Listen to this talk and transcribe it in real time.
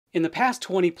In the past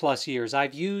 20 plus years,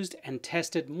 I've used and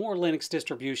tested more Linux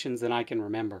distributions than I can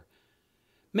remember.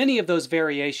 Many of those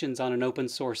variations on an open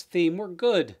source theme were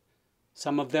good.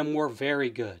 Some of them were very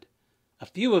good. A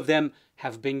few of them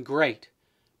have been great,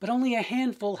 but only a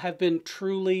handful have been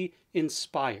truly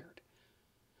inspired.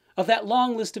 Of that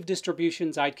long list of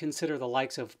distributions, I'd consider the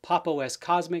likes of Pop! OS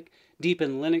Cosmic,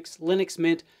 Deepin Linux, Linux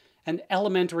Mint, and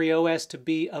Elementary OS to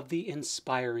be of the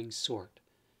inspiring sort.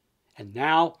 And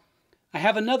now, I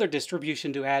have another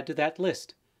distribution to add to that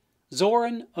list,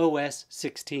 Zorin OS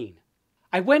 16.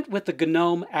 I went with the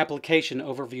GNOME application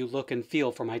overview look and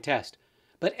feel for my test,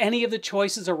 but any of the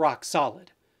choices are rock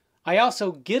solid. I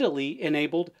also giddily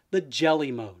enabled the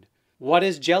Jelly mode. What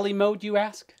is Jelly mode, you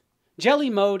ask? Jelly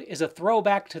mode is a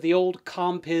throwback to the old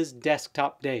Compiz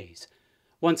desktop days.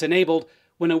 Once enabled,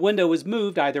 when a window is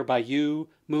moved either by you,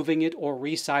 moving it or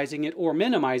resizing it or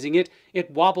minimizing it,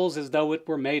 it wobbles as though it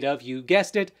were made of, you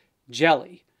guessed it,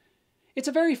 jelly. It's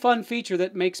a very fun feature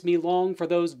that makes me long for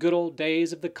those good old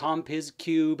days of the Compiz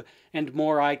cube and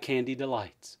more eye candy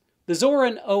delights. The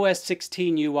Zorin OS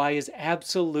 16 UI is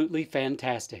absolutely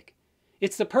fantastic.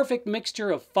 It's the perfect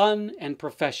mixture of fun and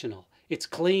professional. It's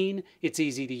clean, it's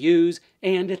easy to use,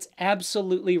 and it's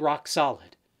absolutely rock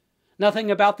solid.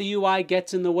 Nothing about the UI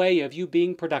gets in the way of you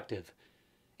being productive.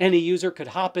 Any user could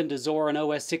hop into Zorin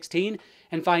OS 16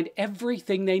 and find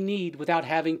everything they need without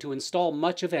having to install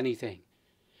much of anything.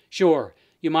 Sure,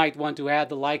 you might want to add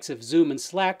the likes of Zoom and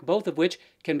Slack, both of which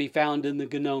can be found in the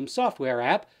GNOME software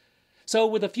app. So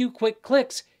with a few quick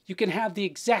clicks, you can have the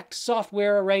exact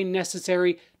software array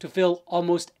necessary to fill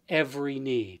almost every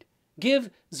need.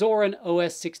 Give Zorin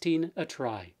OS 16 a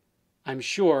try. I'm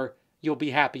sure you'll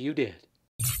be happy you did.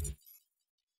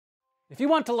 If you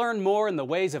want to learn more in the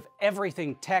ways of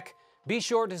everything tech, be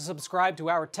sure to subscribe to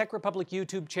our TechRepublic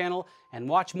YouTube channel and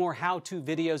watch more how-to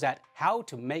videos at How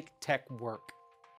to Make Tech Work.